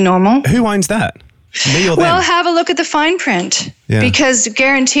make you normal. Who owns that? Me or them? Well, have a look at the fine print. Yeah. Because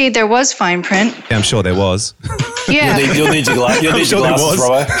guaranteed there was fine print. Yeah, I'm sure there was. Yeah. You'll need your glasses,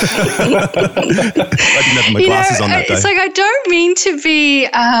 Robbo. I didn't have my glasses on that day. It's like, I don't mean to be...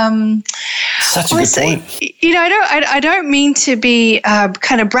 Such a good point. I don't mean to be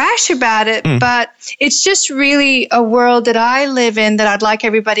kind of brash about it, but it's just really a world that I live in that I'd like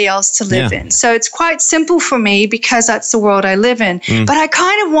everybody else to live in. So it's quite simple for me because that's the world I live in. But I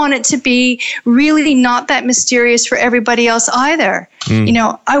kind of want it to be really not that mysterious for everybody else either.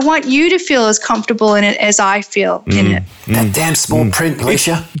 I want you to feel as comfortable in it as I feel in it. That damn small print,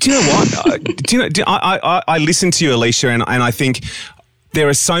 Alicia. Do you know what? I listen to you, Alicia, and I think there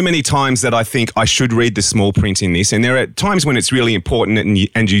are so many times that I think I should read the small print in this, and there are times when it's really important and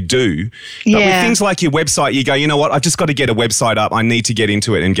you do. But with things like your website, you go, you know what, I've just got to get a website up. I need to get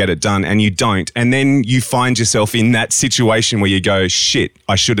into it and get it done, and you don't. And then you find yourself in that situation where you go, shit,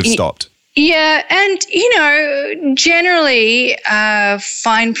 I should have stopped. Yeah, and, generally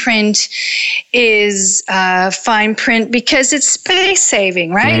fine print is fine print because it's space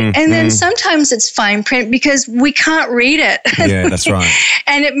saving, right? And then sometimes it's fine print because we can't read it. Yeah, that's right.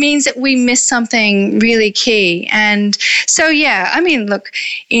 And it means that we miss something really key. And so, yeah, I mean, look,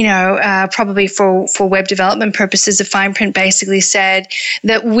 probably for web development purposes, the fine print basically said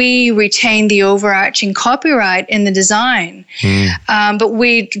that we retain the overarching copyright in the design, but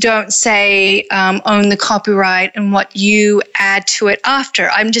we don't say own the copyright and what you add to it after.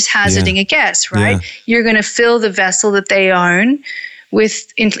 I'm just hazarding a guess, right? Yeah. You're going to fill the vessel that they own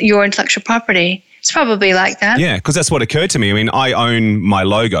with your intellectual property. It's probably like that. Yeah, because that's what occurred to me. I mean, I own my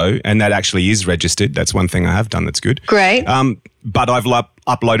logo, and that actually is registered. That's one thing I have done that's good. Great. But I've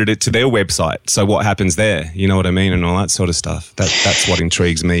uploaded it to their website. So what happens there? You know what I mean? And all that sort of stuff. That's what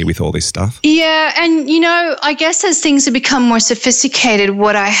intrigues me with all this stuff. Yeah. And, I guess as things have become more sophisticated,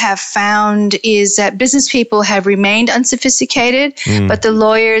 what I have found is that business people have remained unsophisticated, but the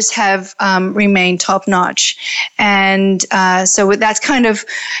lawyers have remained top-notch. And so that's kind of,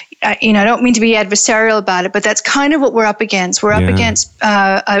 I don't mean to be adversarial about it, but that's kind of what we're up against. We're up against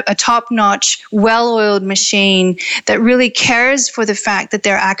a top-notch, well-oiled machine that really cares for the fact that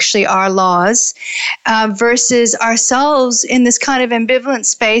there actually are laws versus ourselves in this kind of ambivalent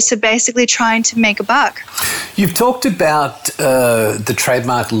space of basically trying to make a buck. You've talked about the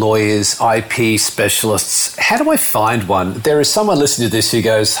trademark lawyers, IP specialists. How do I find one? There is someone listening to this who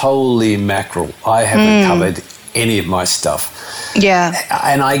goes, holy mackerel, I haven't covered any of my stuff. Yeah.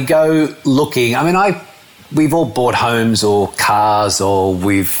 And I go looking. I mean, we've all bought homes or cars, or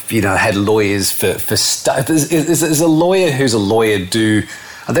we've had lawyers for stuff. Is a lawyer who's a lawyer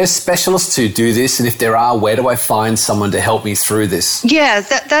are there specialists who do this? And if there are, where do I find someone to help me through this? Yeah,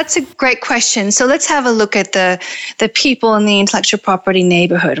 that's a great question. So let's have a look at the people in the intellectual property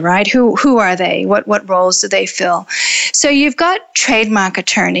neighborhood, right? Who are they? What roles do they fill? So you've got trademark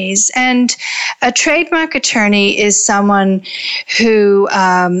attorneys, and a trademark attorney is someone who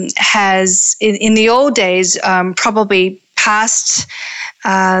has, in the old days, probably passed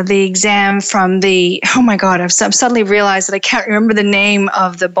the exam from the, oh my God, I've suddenly realized that I can't remember the name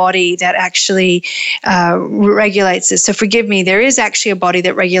of the body that actually regulates this. So forgive me, there is actually a body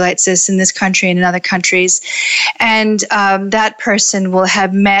that regulates this in this country and in other countries. And that person will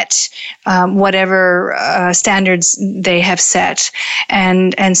have met whatever standards they have set.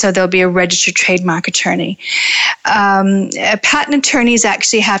 And so there'll be a registered trademark attorney. Patent attorneys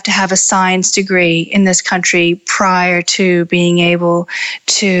actually have to have a science degree in this country prior to being able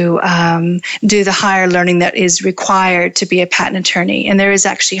to do the higher learning that is required to be a patent attorney. And there is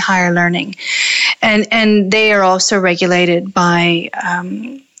actually higher learning. And they are also regulated by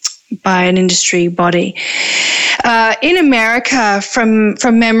an industry body. In America, from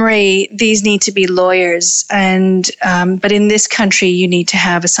memory, these need to be lawyers. But in this country, you need to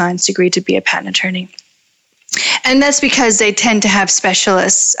have a science degree to be a patent attorney. And that's because they tend to have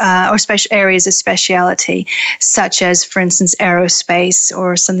specialists or special areas of speciality, such as, for instance, aerospace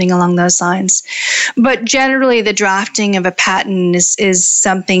or something along those lines. But generally, the drafting of a patent is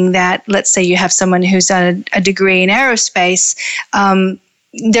something that, let's say you have someone who's done a degree in aerospace,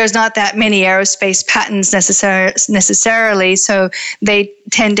 there's not that many aerospace patents necessarily, so they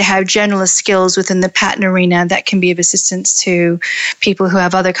tend to have generalist skills within the patent arena that can be of assistance to people who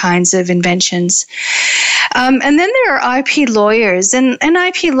have other kinds of inventions. And then there are IP lawyers, and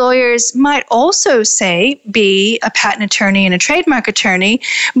IP lawyers might also be a patent attorney and a trademark attorney,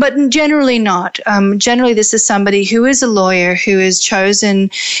 but generally not. Generally, this is somebody who is a lawyer who has chosen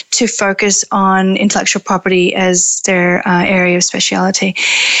to focus on intellectual property as their area of speciality.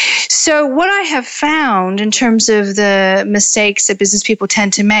 So what I have found in terms of the mistakes that business people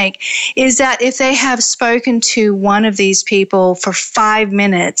tend to make is that if they have spoken to one of these people for 5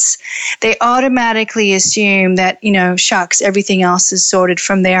 minutes, they automatically assume that, shucks, everything else is sorted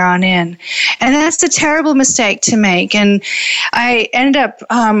from there on in. And that's a terrible mistake to make. And I ended up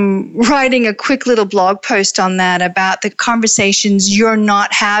writing a quick little blog post on that about the conversations you're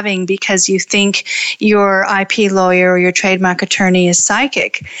not having because you think your IP lawyer or your trademark attorney is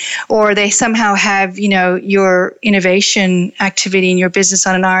psychic, or they somehow have, your innovation activity in your business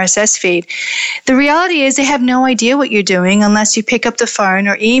on an RSS feed. The reality is they have no idea what you're doing unless you pick up the phone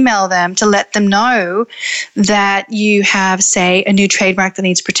or email them to let them know that you have, say, a new trademark that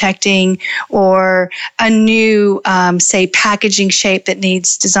needs protecting, or a new, say, packaging shape that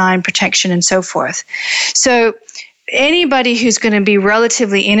needs design protection and so forth. So anybody who's going to be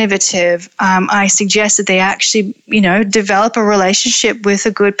relatively innovative, I suggest that they actually, develop a relationship with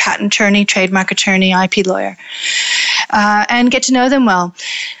a good patent attorney, trademark attorney, IP lawyer, and get to know them well.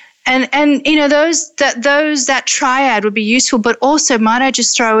 And you know, that triad would be useful, but also might I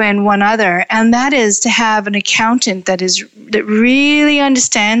just throw in one other, and that is to have an accountant that really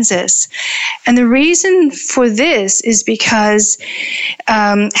understands this. And the reason for this is because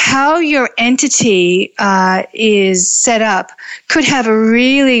how your entity is set up could have a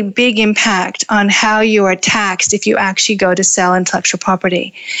really big impact on how you are taxed if you actually go to sell intellectual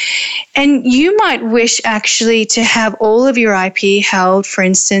property. And you might wish actually to have all of your IP held, for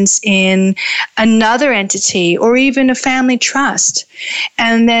instance, in another entity or even a family trust.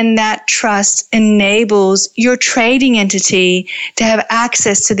 And then that trust enables your trading entity to have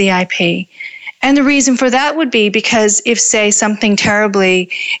access to the IP. And the reason for that would be because if, say, something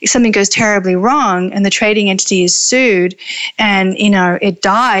goes terribly wrong and the trading entity is sued and, you know, it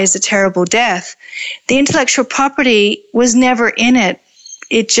dies a terrible death, the intellectual property was never in it.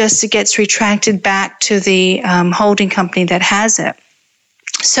 It just gets retracted back to the holding company that has it.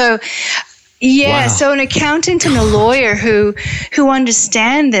 So, yeah, wow. So an accountant and a lawyer who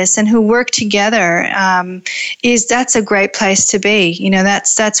understand this and who work together that's a great place to be. You know,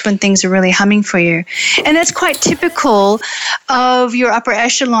 that's when things are really humming for you, and that's quite typical of your upper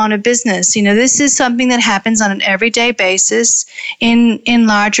echelon of business. You know, this is something that happens on an everyday basis in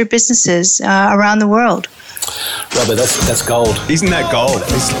larger businesses around the world. Robert, that's gold. Isn't that gold?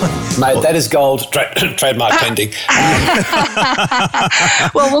 Mate, that is gold. Trademark pending.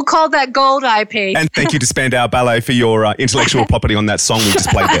 Well, we'll call that gold IP. And thank you to Spandau Ballet for your intellectual property on that song we just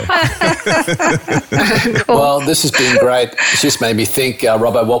played there. Cool. Well, this has been great. It's just made me think,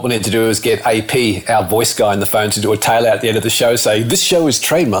 Robert, what we need to do is get AP, our voice guy, on the phone to do a tail out at the end of the show saying, this show is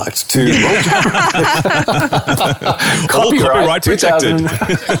trademarked to copyright protected.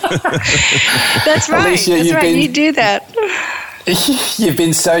 That's right. Alicia, you do that. You've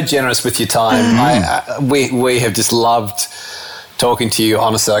been so generous with your time. We have just loved talking to you.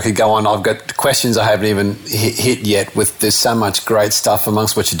 Honestly, I could go on. I've got questions I haven't even hit yet. There's so much great stuff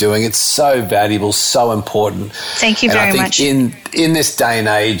amongst what you're doing. It's so valuable, so important. Thank you very much. In this day and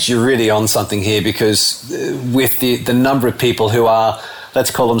age, you're really on something here because with the number of people who are, let's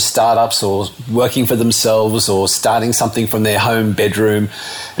call them startups or working for themselves or starting something from their home bedroom,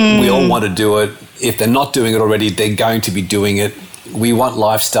 we all want to do it. If they're not doing it already, they're going to be doing it. We want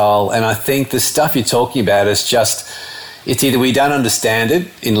lifestyle. And I think the stuff you're talking about is just, it's either we don't understand it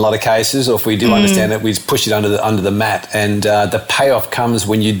in a lot of cases, or if we do understand it, we just push it under the mat. And the payoff comes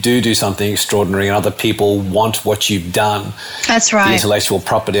when you do something extraordinary and other people want what you've done. That's right. The intellectual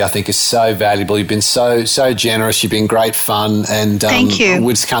property, I think, is so valuable. You've been so generous. You've been great fun. And thank you.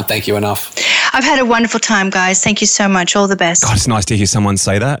 We just can't thank you enough. I've had a wonderful time, guys. Thank you so much. All the best. God, it's nice to hear someone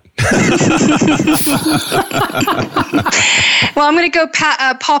say that. Well, I'm going to go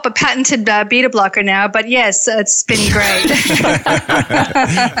pop a patented beta blocker now, but yes, it's been great.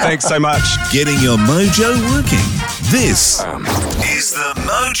 Thanks so much. Getting your mojo working. This is the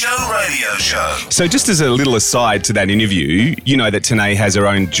Mojo Radio Show. So just as a little aside to that interview, you know that Tanae has her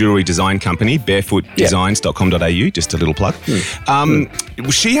own jewellery design company, barefootdesigns.com.au, just a little plug.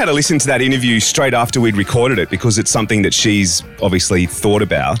 She had to listen to that interview straight after we'd recorded it because it's something that she's obviously thought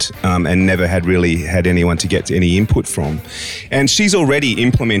about and never had really had anyone to get any input from. And she's already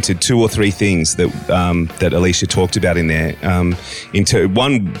implemented 2 or 3 things that Alicia talked about in there.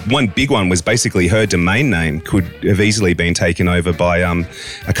 One big one was basically her domain name could have easily been taken over by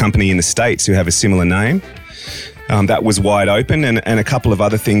a company in the States who have a similar name. That was wide open, and a couple of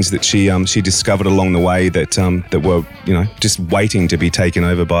other things that she discovered along the way that were, you know, just waiting to be taken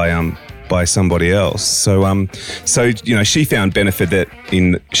over by somebody else. So you know, she found benefit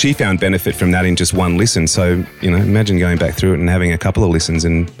from that in just one listen. So, you know, imagine going back through it and having a couple of listens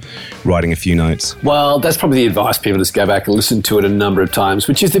and writing a few notes. Well, that's probably the advice. People just go back and listen to it a number of times,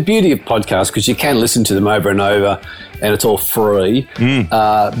 which is the beauty of podcasts, because you can listen to them over and over and it's all free.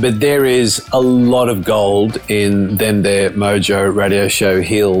 But there is a lot of gold in them there Mojo Radio Show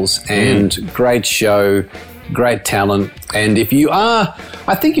Hills, and great show, great talent. And if you're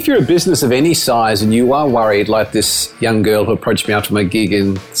a business of any size and you are worried, like this young girl who approached me after my gig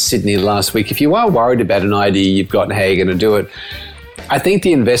in Sydney last week, if you are worried about an idea you've got and how you're going to do it, I think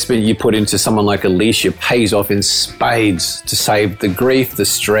the investment you put into someone like Alicia pays off in spades to save the grief, the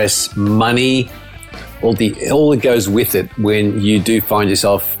stress, money, all that goes with it when you do find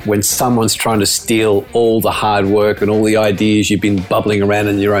yourself, when someone's trying to steal all the hard work and all the ideas you've been bubbling around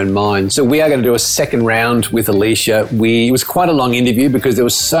in your own mind. So we are going to do a second round with Alicia. It was quite a long interview because there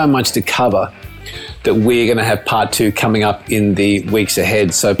was so much to cover that we're going to have part 2 coming up in the weeks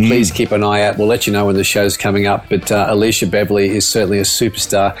ahead. So please keep an eye out. We'll let you know when the show's coming up. But Alicia Beverley is certainly a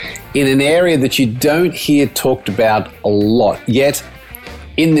superstar in an area that you don't hear talked about a lot, yet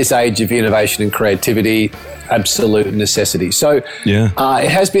in this age of innovation and creativity, absolute necessity. So it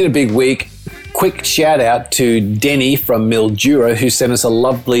has been a big week. Quick shout out to Denny from Mildura, who sent us a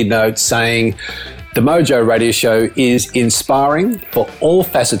lovely note saying, the Mojo Radio Show is inspiring for all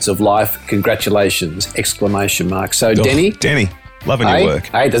facets of life. Congratulations! ! So Denny, loving your work.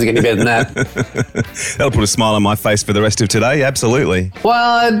 Hey, doesn't get any better than that. That'll put a smile on my face for the rest of today. Absolutely.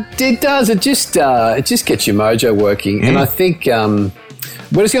 Well, it does. It just gets your mojo working. And I think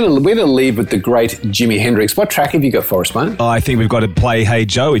we're going to leave with the great Jimi Hendrix. What track have you got for us, mate? Oh, I think we've got to play Hey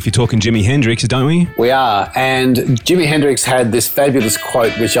Joe if you're talking Jimi Hendrix, don't we? We are. And Jimi Hendrix had this fabulous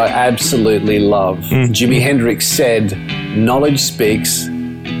quote, which I absolutely love. Jimi Hendrix said, "Knowledge speaks,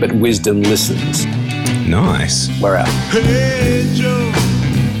 but wisdom listens." Nice. We're out. Hey Joe,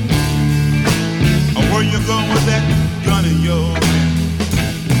 where you going with that gun in your hand?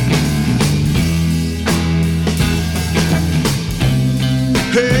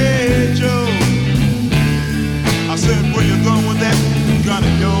 Hey Joe, I said, where you going with that gun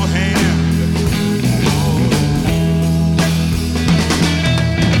in your hand?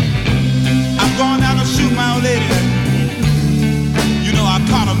 I'm going down to shoot my old lady. You know I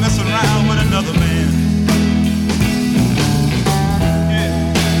caught her messing around with another man.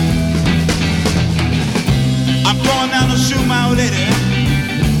 I'm going down to shoot my old lady.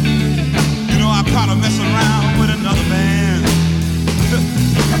 You know I caught her messing around with another man.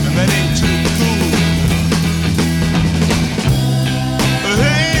 And that ain't too cool.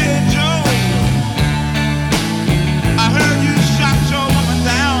 Hey Joe, I heard you shot your woman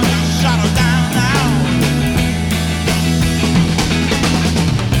down. You shot her down now.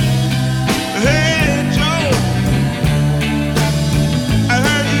 Hey Joe, I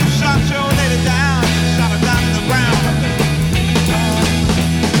heard you shot your lady down. You shot her down to the ground.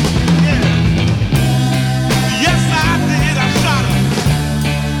 Yeah. Yes, I did. I shot her.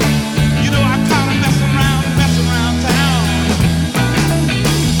 You know I caught her messing around town.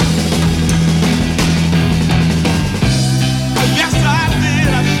 Yes, I did.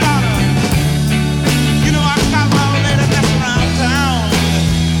 I shot her. You know I caught my old lady messing around town.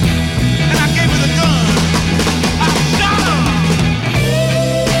 And I gave her the gun. I shot her.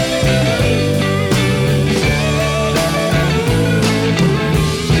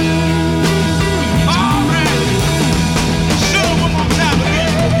 All right. Shoot her one more time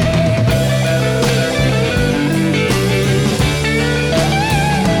again.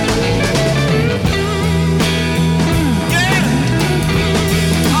 Yeah.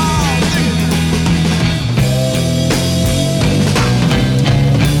 Oh,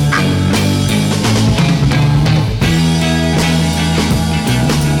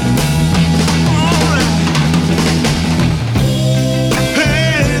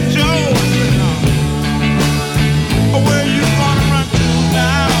 Hey Joe, where you gonna run to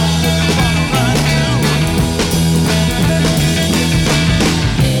now? Where you gonna run to?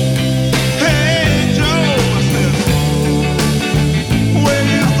 Hey Joe, I said, where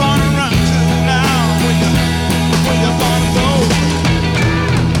you gonna run to now? Where you gonna go?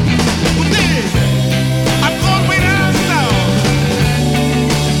 Well, this, I'm going way down south,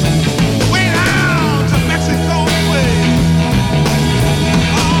 way down to Mexico way.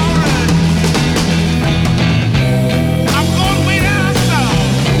 All right, I'm going way down south,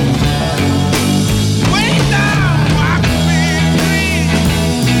 way down where I can be free.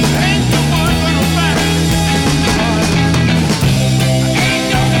 Ain't no one gonna find me. Ain't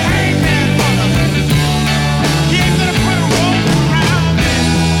no hangman gonna. He ain't gonna put a rope around me.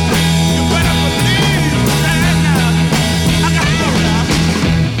 You better believe right now. I got to go now.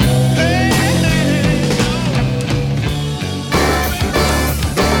 Hey.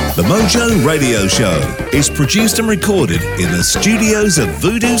 The Mojo Radio Show is produced and recorded in the studios of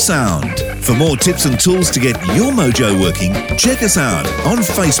Voodoo Sound. For more tips and tools to get your mojo working, check us out on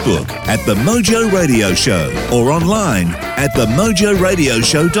Facebook at The Mojo Radio Show or online at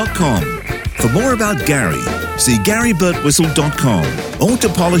themojoradioshow.com. For more about Gary, see GaryBurtWhistle.com, or to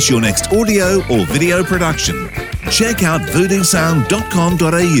polish your next audio or video production, check out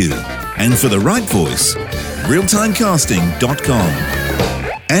voodoosound.com.au. And for the right voice, realtimecasting.com.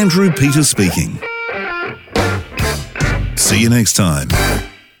 Andrew Peters speaking. See you next time.